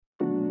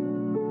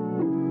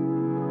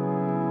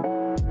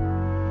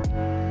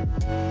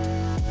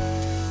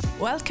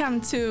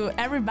welcome to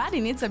Everybody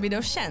Needs a Bit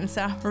of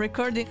Scienza,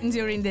 recorded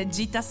during the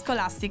Gita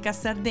Scolastica,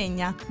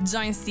 Sardinia.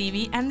 Join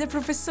Stevie and the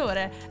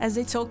Professore as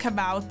they talk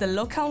about the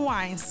local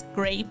wines,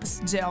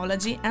 grapes,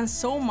 geology, and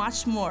so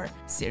much more.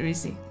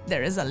 Seriously,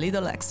 there is a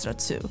little extra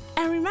too.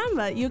 And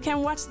remember, you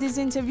can watch these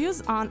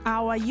interviews on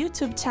our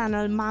YouTube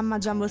channel Mamma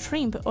Jumbo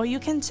Shrimp, or you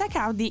can check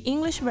out the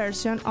English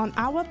version on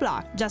our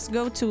blog. Just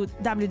go to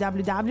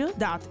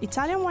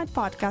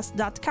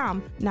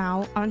www.italianwinepodcast.com.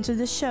 Now, onto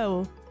the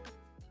show.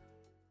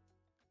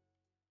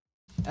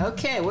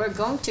 Okay, we're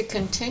going to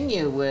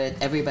continue with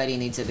Everybody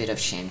Needs a Bit of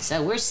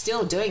Scienza. We're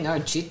still doing our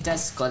Gita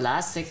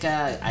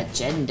Scolastica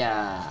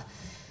agenda.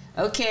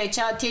 Ok,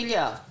 ciao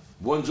Tilio.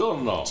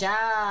 Buongiorno.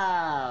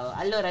 Ciao.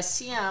 Allora,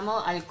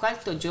 siamo al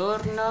quarto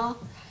giorno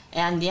e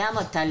andiamo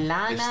a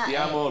Tallana. E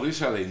stiamo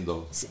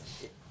risalendo.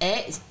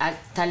 A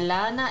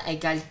Tallana e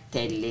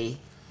Galtelli.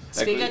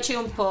 Spiegaci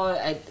un po'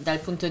 dal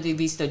punto di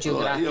vista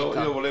geografico.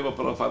 Allora, io volevo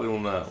però fare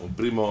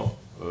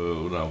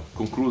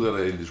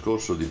concludere il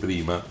discorso di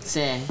prima.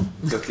 Sì.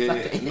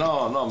 Perché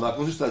no, ma dal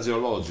punto di vista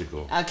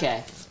geologico.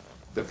 Ok.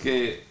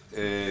 Perché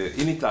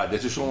in Italia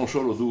ci sono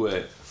solo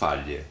due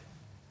faglie.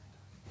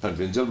 Per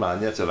esempio in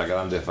Germania c'è la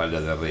grande faglia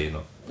del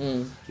Reno,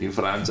 in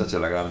Francia c'è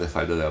la grande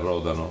faglia del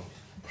Rodano.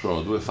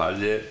 Sono due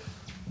faglie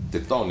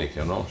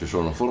tettoniche, no? Si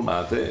sono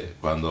formate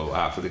quando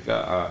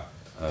Africa ha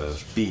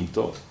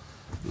spinto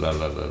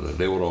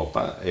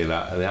l'Europa e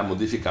ne ha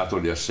modificato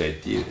gli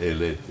assetti e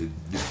le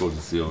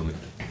disposizioni.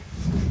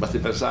 Basti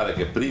pensare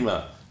che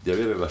prima di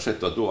avere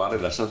l'assetto attuale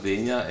la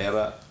Sardegna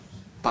era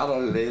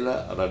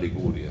parallela alla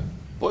Liguria,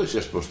 poi si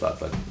è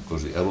spostata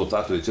così, ha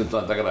ruotato di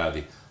 180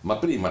 gradi, ma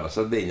prima la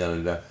Sardegna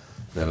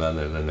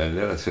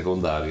nell'era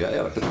secondaria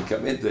era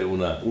praticamente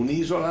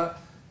un'isola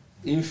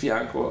in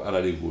fianco alla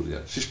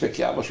Liguria, si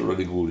specchiava sulla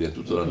Liguria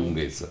tutta la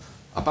lunghezza.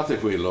 A parte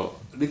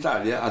quello,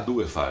 l'Italia ha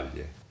due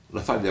faglie.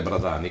 La faglia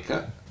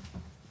bradanica,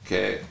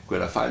 che è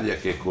quella faglia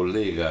che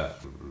collega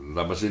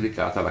la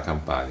Basilicata alla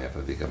Campania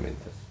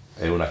praticamente,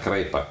 è una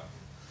crepa,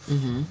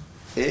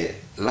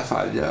 e la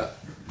faglia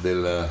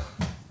del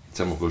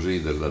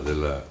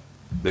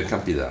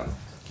Campidano,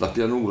 la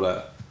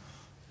pianura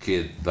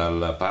che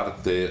dalla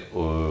parte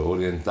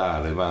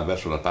orientale va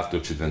verso la parte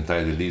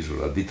occidentale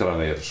dell'isola di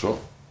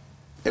traverso,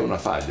 è una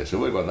faglia. Se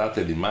voi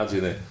guardate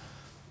l'immagine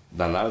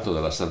dall'alto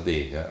della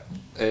Sardegna,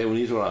 è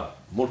un'isola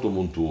molto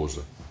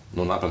montuosa,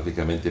 non ha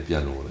praticamente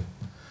pianure.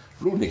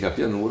 L'unica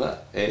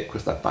pianura è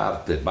questa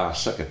parte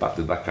bassa che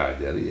parte da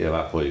Cagliari e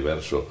va poi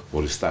verso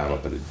Oristano,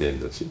 per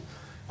intenderci.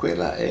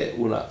 Quella è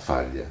una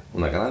faglia,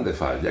 una grande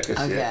faglia che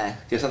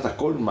è stata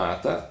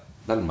colmata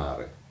dal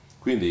mare.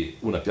 Quindi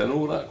una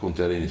pianura con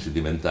terreni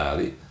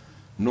sedimentari,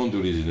 non di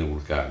origine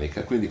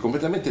vulcanica, quindi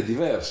completamente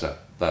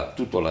diversa da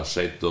tutto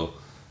l'assetto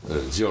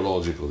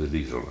geologico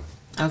dell'isola.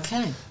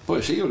 Okay.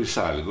 Poi se io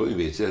risalgo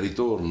invece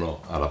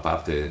ritorno alla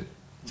parte,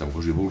 diciamo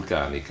così,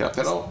 vulcanica,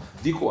 però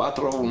di qua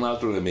trovo un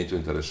altro elemento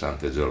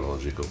interessante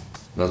geologico,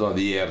 la zona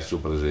di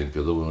Ierzu per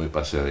esempio, dove noi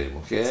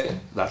passeremo, che è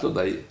dato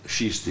dai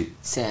scisti.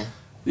 Sì.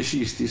 I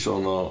scisti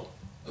sono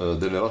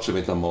delle rocce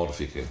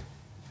metamorfiche,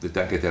 dette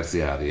anche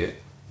terziarie,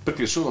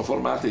 perché sono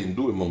formate in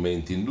due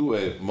momenti, in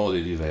due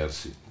modi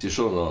diversi. Ci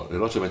sono le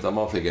rocce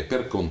metamorfiche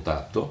per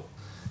contatto,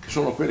 che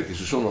sono quelle che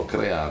si sono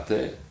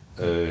create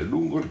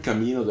lungo il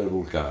cammino del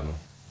vulcano.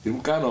 Il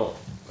vulcano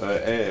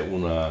è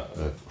una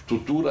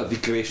struttura di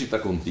crescita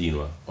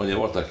continua, ogni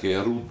volta che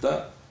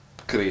erutta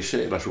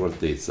cresce la sua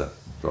altezza.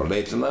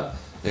 L'Etna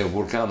è un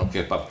vulcano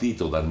che è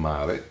partito dal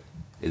mare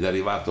ed è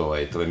arrivato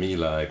ai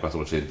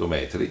 3400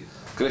 metri,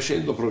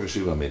 crescendo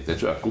progressivamente,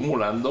 cioè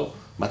accumulando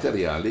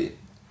materiali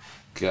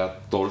che ha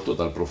tolto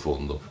dal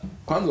profondo.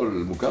 Quando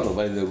il vulcano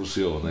va in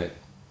eruzione,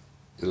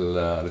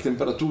 le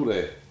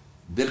temperature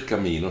del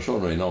camino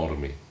sono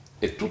enormi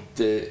e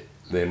tutte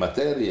le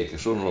materie che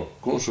sono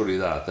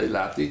consolidate ai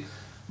lati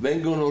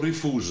vengono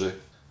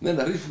rifuse.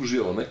 Nella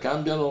rifusione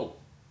cambiano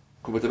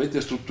completamente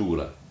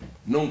struttura,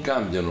 non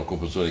cambiano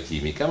composizione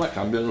chimica, ma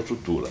cambiano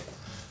struttura.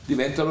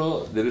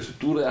 Diventano delle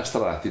strutture a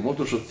strati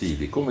molto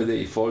sottili, come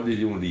dei fogli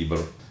di un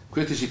libro.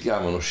 Questi si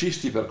chiamano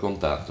scisti per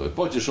contatto e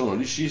poi ci sono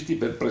gli scisti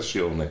per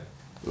pressione.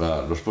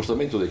 Lo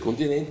spostamento dei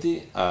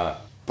continenti ha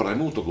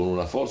premuto con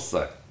una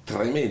forza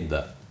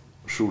tremenda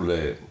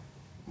sulle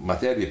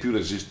materie più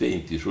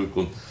resistenti,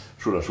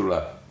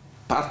 sulla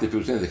parte più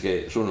resistente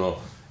che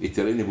sono i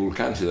terreni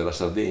vulcanici della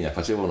Sardegna,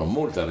 facevano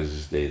molta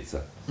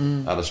resistenza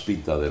alla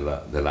spinta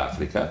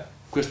dell'Africa.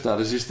 Questa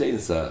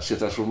resistenza si è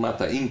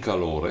trasformata in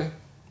calore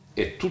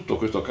e tutto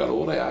questo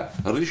calore ha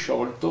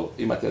risciolto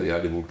i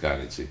materiali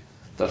vulcanici,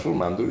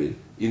 trasformandoli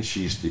in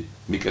scisti,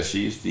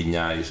 micascisti,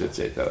 gnais,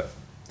 eccetera.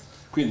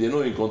 Quindi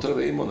noi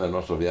incontreremo nel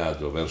nostro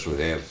viaggio verso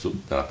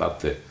Erzu, nella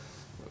parte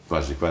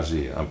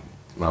quasi a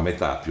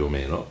metà più o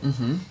meno,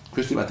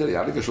 questi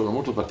materiali che sono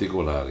molto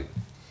particolari.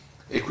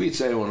 E qui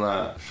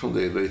sono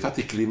dei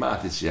fatti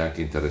climatici anche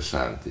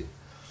interessanti,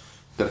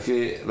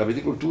 perché la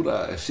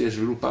viticoltura si è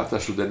sviluppata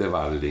su delle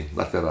valli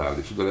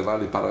laterali, su delle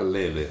valli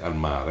parallele al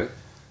mare,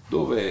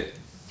 dove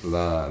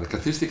le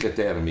caratteristiche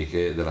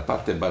termiche della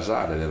parte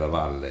basale della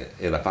valle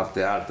e la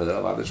parte alta della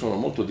valle sono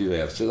molto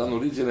diverse, danno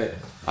origine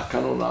a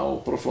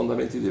canonau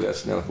profondamente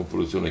diversi nella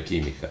composizione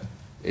chimica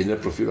e nel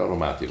profilo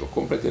aromatico,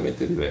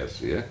 completamente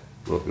diversi,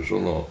 proprio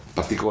sono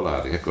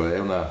particolari. Ecco,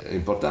 è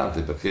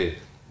importante perché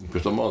in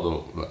questo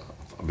modo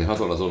abbiamo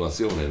fatto la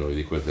donazione noi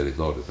di quel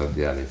territorio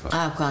tanti anni fa.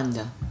 Ah,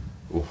 quando?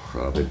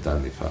 20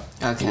 anni fa,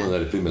 Okay. Una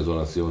delle prime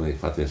donazioni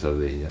fatte in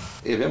Sardegna,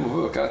 e abbiamo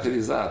proprio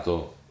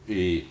caratterizzato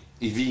i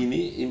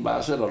vini in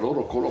base alla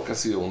loro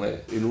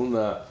collocazione in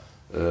un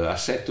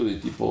assetto di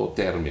tipo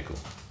termico,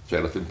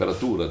 cioè la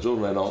temperatura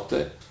giorno e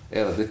notte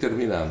era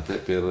determinante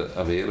per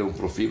avere un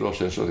profilo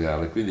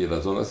sensoriale, quindi la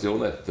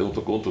donazione ha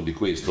tenuto conto di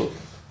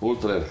questo,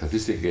 oltre alle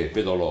caratteristiche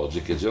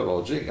pedologiche,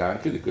 geologiche,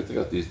 anche di queste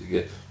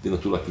caratteristiche di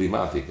natura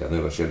climatica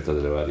nella scelta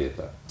delle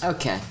varietà.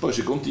 Ok. Poi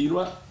si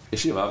continua e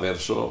si va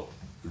verso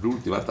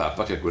l'ultima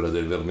tappa, che è quella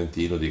del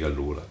Vermentino di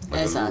Gallura.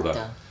 La Esatto.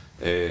 Gallura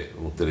è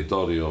un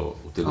territorio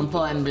Un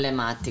po'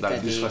 emblematico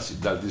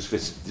dal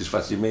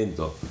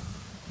disfacimento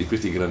di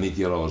questi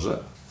graniti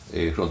rosa,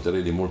 e sono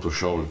terreni molto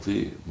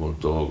sciolti,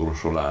 molto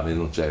grossolani,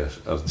 non c'è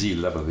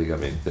argilla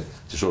praticamente,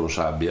 c'è solo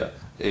sabbia,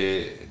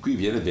 e qui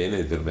viene bene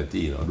il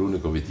Vermentino,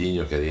 l'unico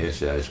vitigno che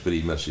riesce a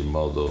esprimersi in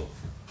modo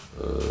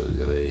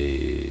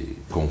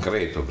direi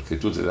concreto, perché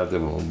tutte le altre,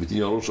 un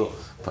vitigno rosso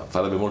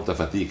farebbe molta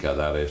fatica a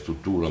dare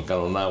struttura, un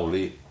canonau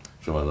lì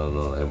insomma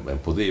è un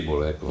po'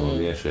 debole, ecco, non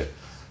riesce,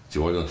 ci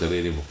vogliono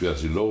terreni un po' più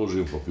argillosi,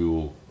 un po'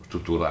 più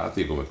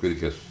strutturati come quelli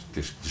che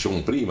ci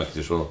sono prima, che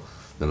ci sono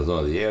nella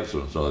zona di Erzo,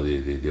 nella zona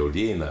di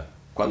Oliena.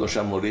 Quando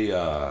siamo lì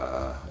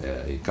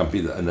in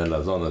campi,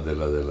 nella zona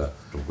della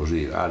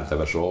così alta,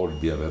 verso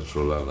Olbia,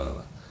 verso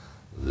la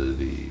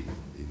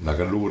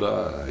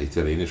Gallura, i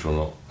terreni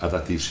sono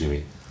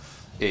adattissimi,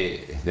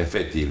 e in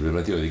effetti il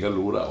Vermentino di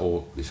Gallura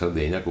o di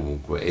Sardegna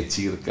comunque è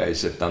circa il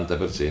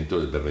 70%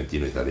 del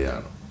Vermentino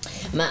italiano.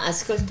 Ma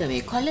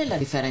ascoltami, qual è la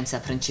differenza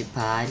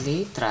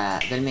principale tra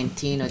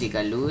Vermentino di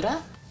Gallura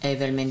e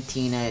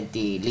Vermentino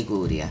di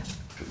Liguria?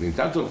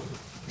 Intanto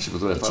si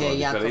potrebbe fare C'è una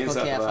Jacopo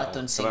differenza che ha fatto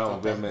un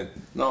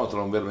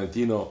tra un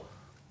Vermentino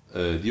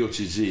di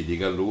OCG di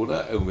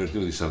Gallura e un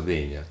Vermentino di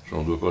Sardegna,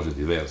 sono due cose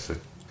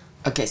diverse.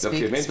 Ok,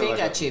 Perché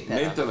spiegaci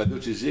però. mentre la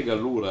diocesi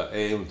Gallura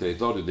è un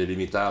territorio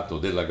delimitato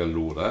della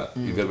Gallura,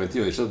 il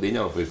Vermentino di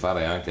Sardegna lo puoi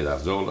fare anche da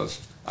Arzolas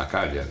a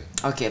Cagliari.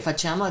 Ok,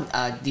 facciamo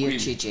a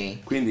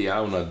DOCG. Quindi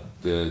ha una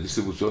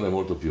distribuzione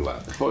molto più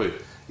vasta. Poi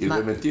il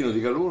Vermentino di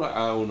Gallura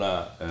ha una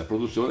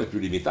produzione più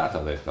limitata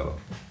all'ettaro.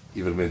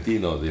 Il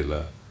Vermentino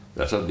della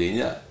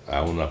Sardegna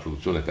ha una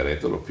produzione per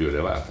ettaro più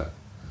elevata,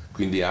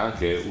 quindi ha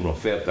anche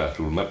un'offerta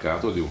sul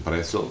mercato di un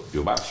prezzo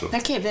più basso.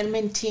 Perché il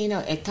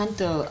Vermentino è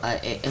tanto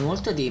è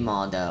molto di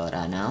moda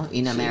ora, no?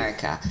 In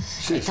America.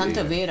 Sì, è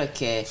tanto sì. vero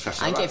che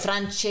Sassarà. anche i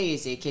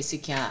francesi che si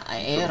chiama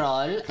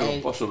Erol, Che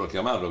non possono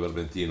chiamarlo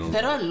Vermentino.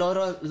 però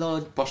loro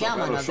lo Possono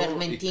chiamano chiamarlo solo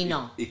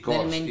Vermentino. i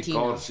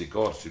Vermentino.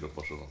 corsi lo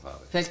possono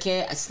fare.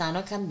 Perché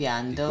stanno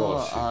cambiando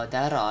corsi.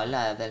 da Erol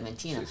a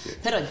Vermentino. Sì, sì.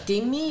 Però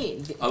dimmi.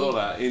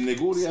 Allora, in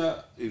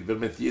Liguria il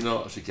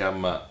Vermentino si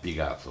chiama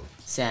Pigato,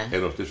 Sì. è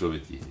lo stesso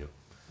vitigno.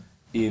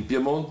 In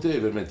Piemonte il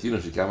Vermentino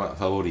si chiama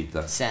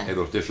Favorita, Sì. è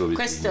lo stesso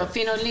vitigno. Questo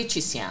fino lì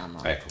ci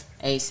siamo. Ecco.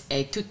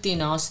 E tutti i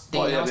nostri,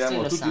 Poi dei nostri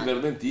abbiamo lo tutti sanno. i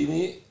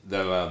vermentini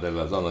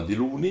della zona di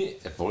Luni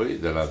e poi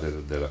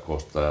della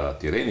costa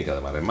tirrenica,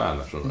 della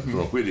Maremmana, sono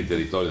quelli i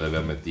territori del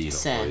Vermentino,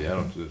 Sì. poi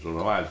non ce ne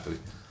sono altri.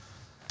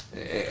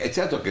 È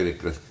certo che le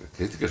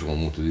caratteristiche sono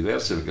molto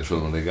diverse perché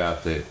sono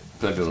legate,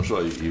 per esempio, non so,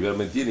 i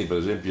vermentini per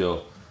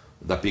esempio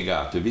da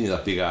Pigato, i vini da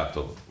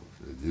Pigato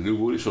di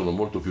Liguri sono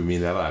molto più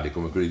minerali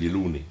come quelli di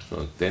Luni,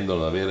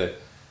 tendono ad avere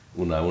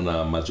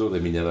una maggiore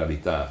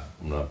mineralità,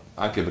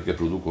 anche perché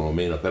producono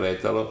meno per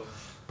ettaro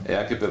e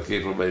anche perché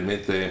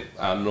probabilmente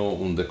hanno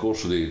un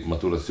decorso di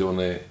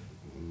maturazione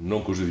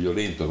non così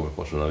violento come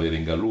possono avere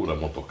in Gallura,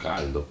 molto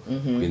caldo.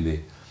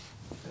 Quindi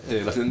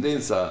la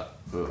tendenza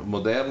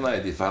moderna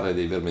è di fare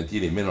dei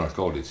vermentini meno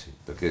alcolici,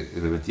 perché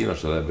il vermentino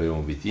sarebbe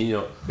un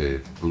vitigno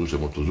che produce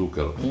molto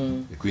zucchero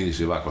e quindi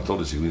si va a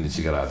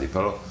 14-15 gradi,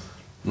 però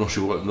non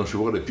si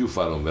vuole più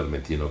fare un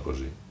vermentino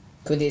così.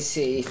 Quindi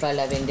si fa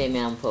la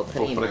vendemmia un po' Un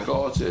po' prima.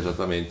 precoce,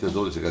 esattamente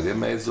 12 gradi e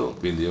mezzo,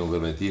 quindi è un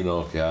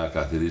vermentino che ha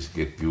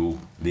caratteristiche più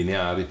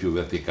lineari, più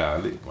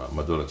verticali, ma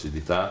maggiore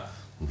acidità,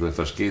 maggiore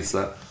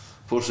freschezza,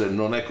 forse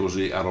non è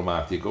così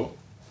aromatico.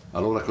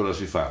 Allora cosa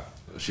si fa?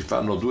 Si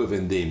fanno due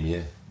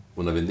vendemmie,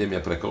 una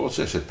vendemmia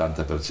precoce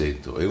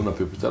 70% e una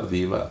più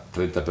tardiva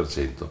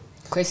 30%.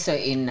 Questo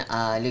in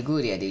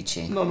Liguria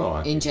dici? No,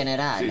 anche in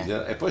generale. sì,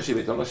 e poi si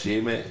mettono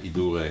assieme i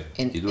due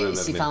vermentini.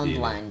 Si fa un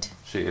blend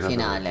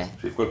finale.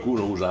 Sì,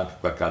 qualcuno usa anche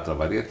qualche altra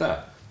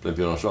varietà, per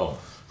esempio non so,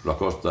 sulla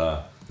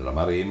costa della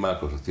Maremma,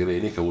 costa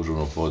tirrenica,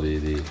 usano un po'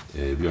 di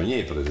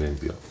Viognier per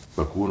esempio,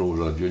 qualcuno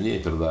usa il Viognier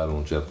per dare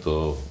un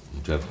certo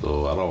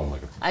aroma.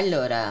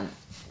 Allora,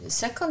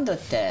 secondo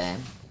te,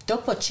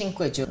 dopo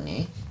 5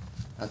 giorni,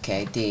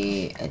 ok,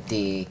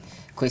 di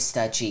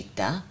questa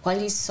gita,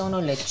 quali sono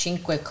le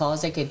 5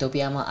 cose che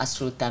dobbiamo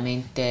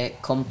assolutamente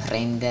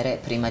comprendere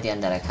prima di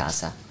andare a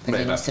casa per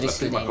i nostri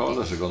studenti? La prima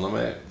cosa, secondo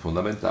me,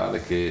 fondamentale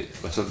è che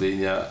la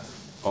Sardegna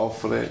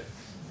offre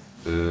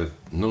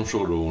non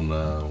solo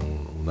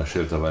una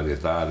scelta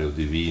varietaria o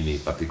di vini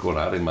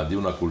particolari, ma di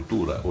una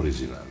cultura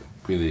originale.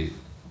 Quindi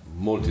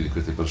molte di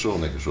queste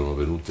persone che sono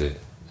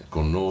venute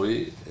con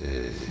noi,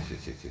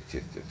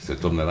 che se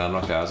torneranno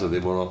a casa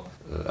devono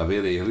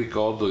avere il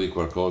ricordo di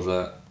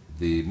qualcosa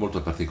di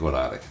molto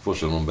particolare, che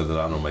forse non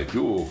vedranno mai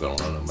più, che non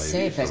hanno mai visto.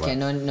 Sì, perché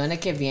non è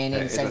che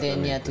viene in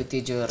Sardegna tutti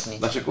i giorni.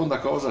 La seconda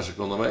cosa,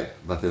 secondo me,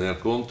 da tener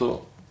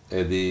conto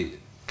è di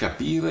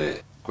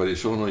capire quali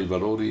sono i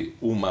valori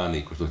umani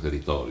in questo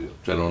territorio.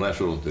 Cioè non è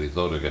solo un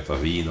territorio che fa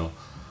vino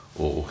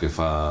o che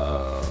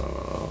fa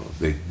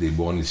dei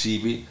buoni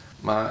cibi,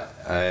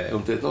 ma è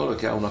un territorio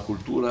che ha una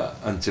cultura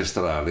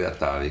ancestrale,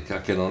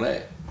 atavica, che non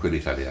è quella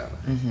italiana,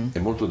 è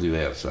molto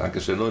diversa, anche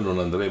se noi non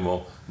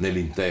andremo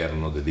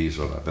nell'interno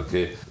dell'isola,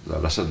 perché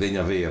la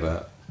Sardegna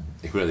vera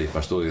è quella dei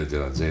pastori del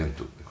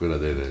Gennargentu, è quella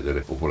delle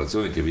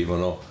popolazioni che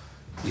vivono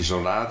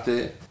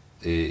isolate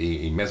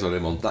in mezzo alle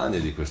montagne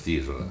di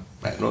quest'isola.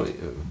 Noi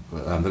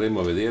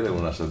andremo a vedere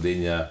una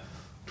Sardegna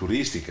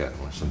turistica,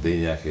 una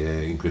Sardegna che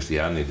in questi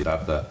anni è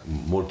diventata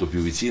molto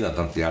più vicina a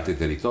tanti altri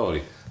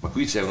territori, ma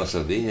qui c'è una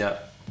Sardegna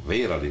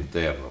vera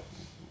all'interno,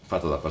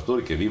 fatta da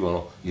pastori che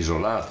vivono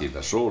isolati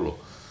da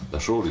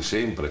soli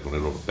sempre, con le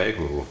loro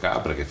pecore, le loro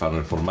capre, che fanno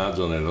il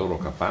formaggio nelle loro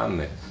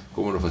capanne,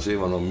 come lo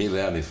facevano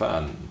 1000 anni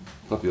fa.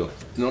 Proprio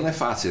non è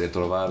facile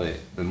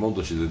trovare nel mondo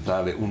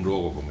occidentale un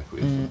luogo come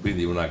questo,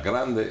 quindi una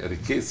grande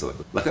ricchezza.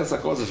 La terza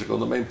cosa,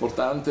 secondo me,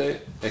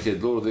 importante è che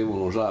loro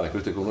devono usare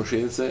queste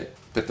conoscenze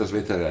per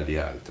trasmetterle agli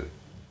altri.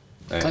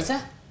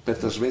 Cosa? Per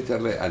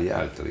trasmetterle agli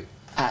altri.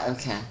 Ah,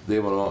 ok.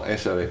 Devono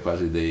essere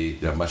quasi dei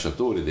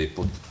ambasciatori, dei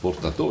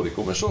portatori,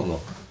 come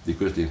sono, di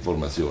queste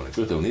informazioni.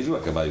 Questa è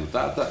un'isola che va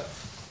aiutata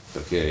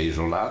perché è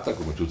isolata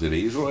come tutte le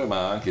isole,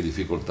 ma ha anche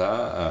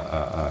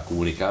difficoltà a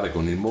comunicare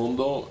con il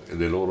mondo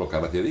le loro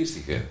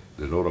caratteristiche,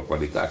 le loro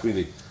qualità,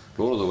 quindi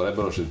loro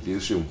dovrebbero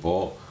sentirsi un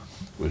po',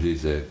 come si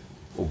dice,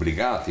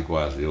 obbligati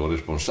quasi o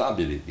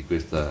responsabili di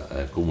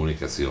questa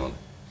comunicazione.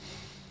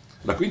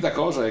 La quinta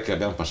cosa è che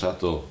abbiamo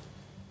passato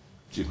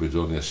 5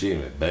 giorni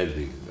assieme,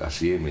 belli,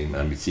 assieme, in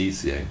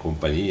amicizia, in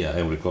compagnia,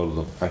 è un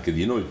ricordo anche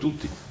di noi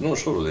tutti, non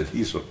solo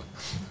dell'isola.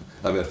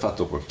 Aver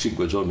fatto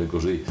 5 giorni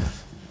così,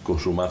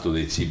 consumato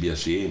dei cibi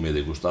assieme,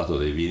 degustato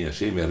dei vini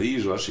assieme,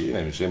 riso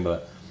assieme, mi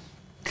sembra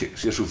che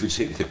sia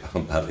sufficiente per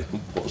andare in un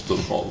posto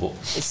nuovo.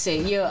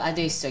 Sì, io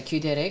adesso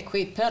chiuderei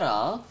qui,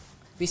 però,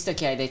 visto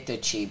che hai detto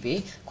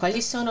cibi,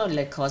 quali sono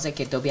le cose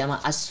che dobbiamo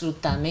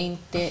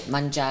assolutamente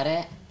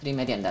mangiare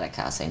prima di andare a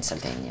casa in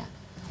Sardegna?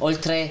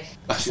 Oltre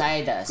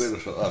cider.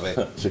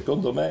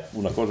 Secondo me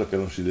una cosa che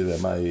non si deve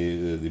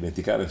mai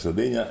dimenticare in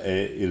Sardegna è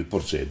il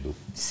porceddu.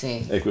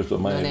 Sì. E questo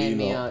maialino. Non è il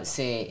mio,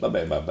 sì.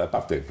 Vabbè, ma a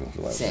parte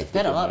sì,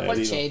 però il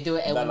porceddu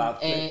è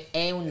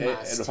un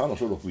must. E lo fanno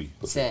solo qui.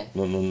 Sì.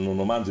 Non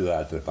lo mangi da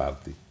altre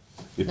parti.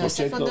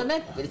 Secondo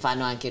me lo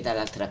fanno anche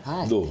dall'altra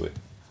parte. Dove?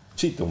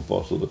 Cita un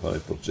posto dove fare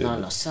il porceddu.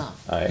 Non lo so.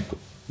 Ah, ecco,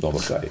 non lo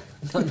sai.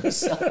 Non lo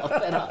so,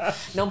 però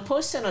non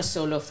possono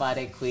solo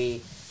fare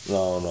qui.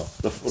 No,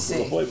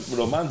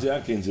 lo mangi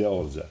anche in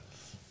Georgia,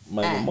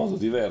 ma in un modo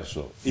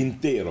diverso,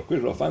 intero,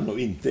 quello lo fanno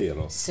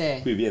intero. Sì.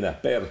 Qui viene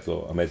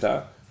aperto a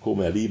metà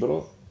come a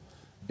libro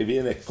e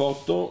viene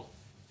cotto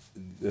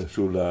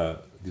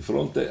di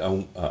fronte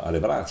alle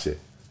brace,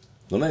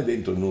 non è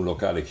dentro in un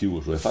locale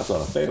chiuso, è fatto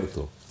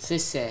all'aperto. Sì.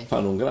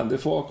 Fanno un grande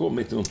fuoco,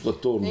 mettono tutto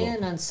attorno. Io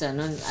non so,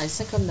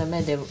 secondo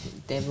me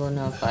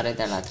devono fare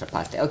dall'altra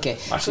parte. Ok,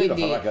 ma sì, lo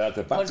farà anche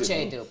dall'altra parte.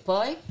 Porceddu,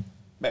 poi?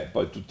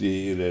 Poi tutte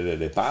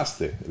le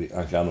paste,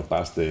 anche hanno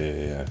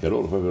paste anche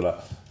loro,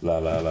 proprio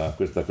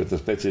questa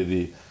specie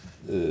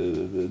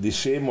di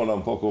semola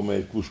un po' come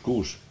il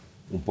couscous,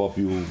 un po'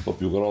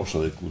 più grossa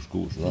del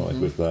couscous, no? È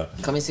questa,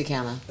 come si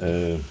chiama?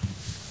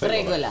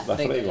 Fregola. La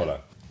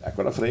fregola.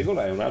 Ecco, la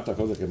fregola è un'altra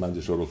cosa che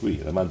mangi solo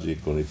qui, la mangi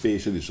con il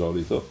pesce di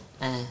solito,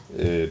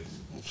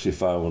 si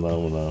fa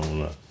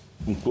un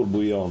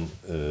courbouillon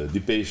di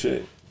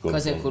pesce.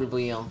 Cos'è il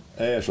courbouillon?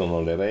 Sono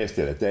le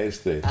resti, le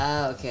teste.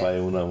 Ah, ok. Fai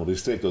un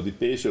ristretto di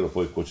pesce, lo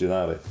puoi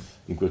cucinare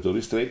in questo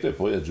ristretto e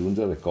poi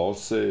aggiungere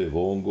cozze,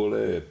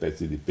 vongole,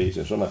 pezzi di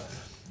pesce, insomma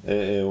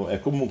è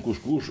come un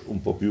couscous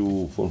un po'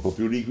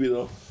 più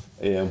liquido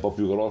e un po'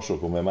 più grosso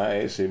come, ma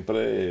è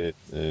sempre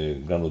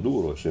grano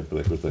duro, è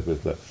sempre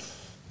questa.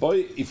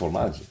 Poi i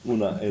formaggi,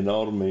 una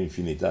enorme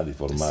infinità di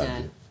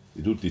formaggi,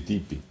 di tutti i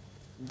tipi.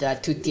 Da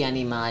tutti gli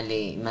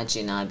animali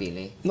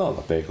immaginabili? No, da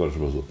pecore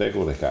soprattutto,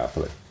 pecore e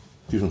capre.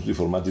 Qui sono tutti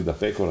formaggi da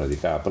pecora e di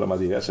capra, ma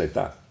di diversa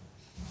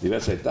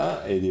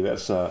età e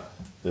diversa,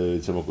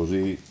 diciamo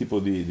così, tipo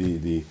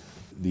di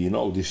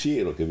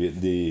siero,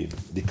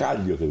 di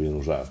caglio che viene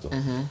usato.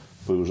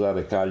 Puoi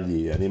usare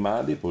cagli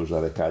animali, puoi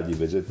usare cagli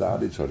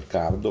vegetali, cioè il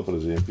cardo per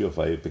esempio,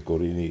 fai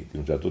pecorini di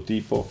un certo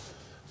tipo,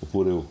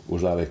 oppure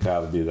usare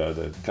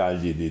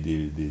cagli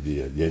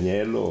di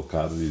agnello o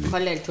cardi di...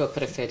 Qual è il tuo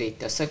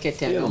preferito? So che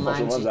te Io lo non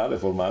mangi. posso mangiare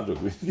formaggio,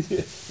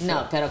 quindi...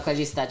 No, però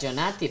quelli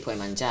stagionati puoi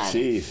mangiare.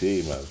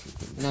 Sì, ma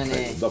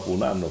dopo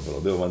un anno però,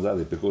 devo mangiare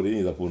i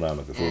pecorini dopo un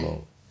anno che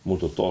sono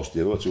molto tosti,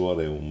 allora ci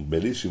vuole un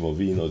bellissimo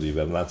vino di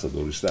Vernazza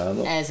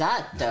d'Oristano.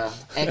 Esatto,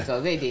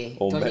 ecco, vedi,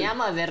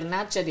 torniamo a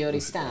Vernaccia di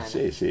Oristano.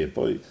 Sì, e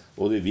poi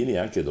o dei vini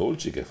anche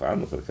dolci che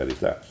fanno, per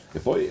carità. E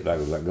poi la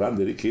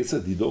grande ricchezza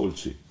di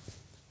dolci.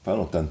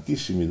 Fanno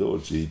tantissimi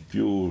dolci, i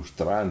più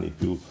strani,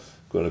 più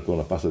con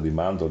la pasta di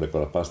mandorle,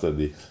 con la pasta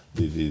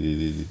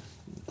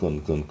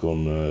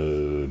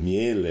con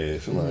miele,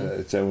 insomma,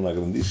 c'è una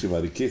grandissima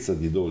ricchezza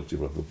di dolci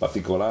proprio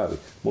particolari,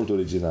 molto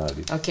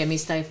originali. Ok, mi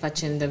stai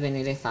facendo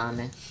venire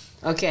fame.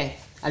 Ok,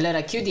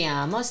 allora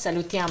chiudiamo,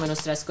 salutiamo i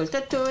nostri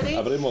ascoltatori.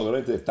 Avremo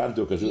veramente tante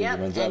occasioni di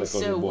mangiare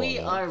cose so buone. We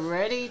are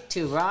ready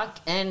to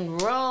rock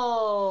and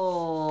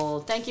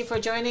roll. Thank you for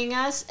joining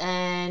us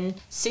and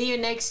see you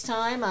next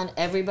time on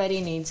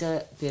Everybody Needs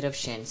a Bit of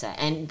Scienza.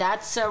 And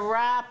that's a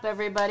wrap,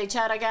 everybody.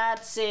 Ciao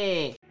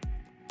ragazzi.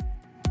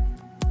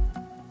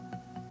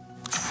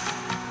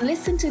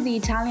 Listen to the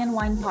Italian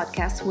Wine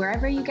Podcast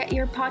wherever you get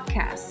your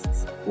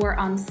podcasts. We're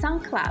on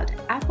SoundCloud,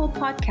 Apple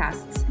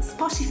Podcasts,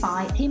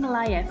 Spotify,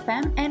 Himalaya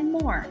FM, and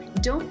more.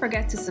 Don't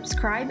forget to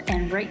subscribe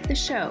and rate the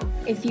show.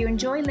 If you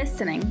enjoy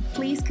listening,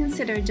 please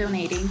consider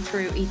donating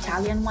through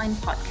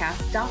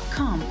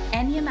ItalianWinePodcast.com.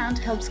 Any amount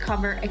helps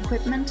cover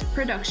equipment,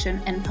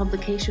 production, and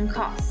publication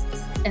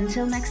costs.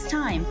 Until next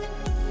time,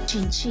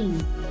 cin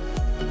cin.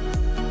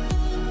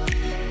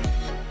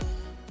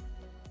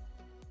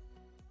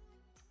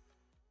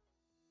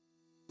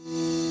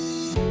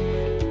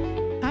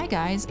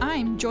 Guys,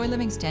 I'm Joy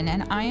Livingston,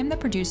 and I am the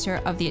producer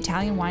of the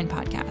Italian Wine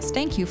Podcast.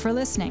 Thank you for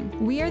listening.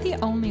 We are the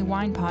only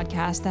wine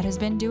podcast that has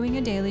been doing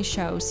a daily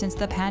show since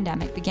the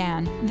pandemic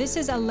began. This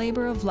is a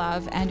labor of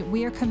love, and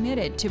we are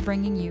committed to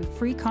bringing you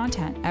free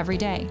content every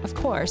day. Of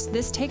course,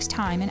 this takes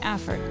time and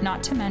effort,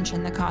 not to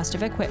mention the cost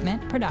of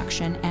equipment,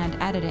 production, and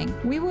editing.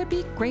 We would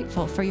be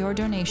grateful for your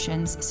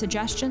donations,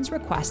 suggestions,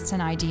 requests,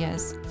 and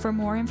ideas. For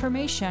more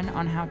information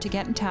on how to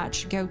get in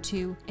touch, go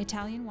to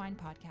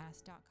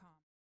ItalianWinePodcast.com.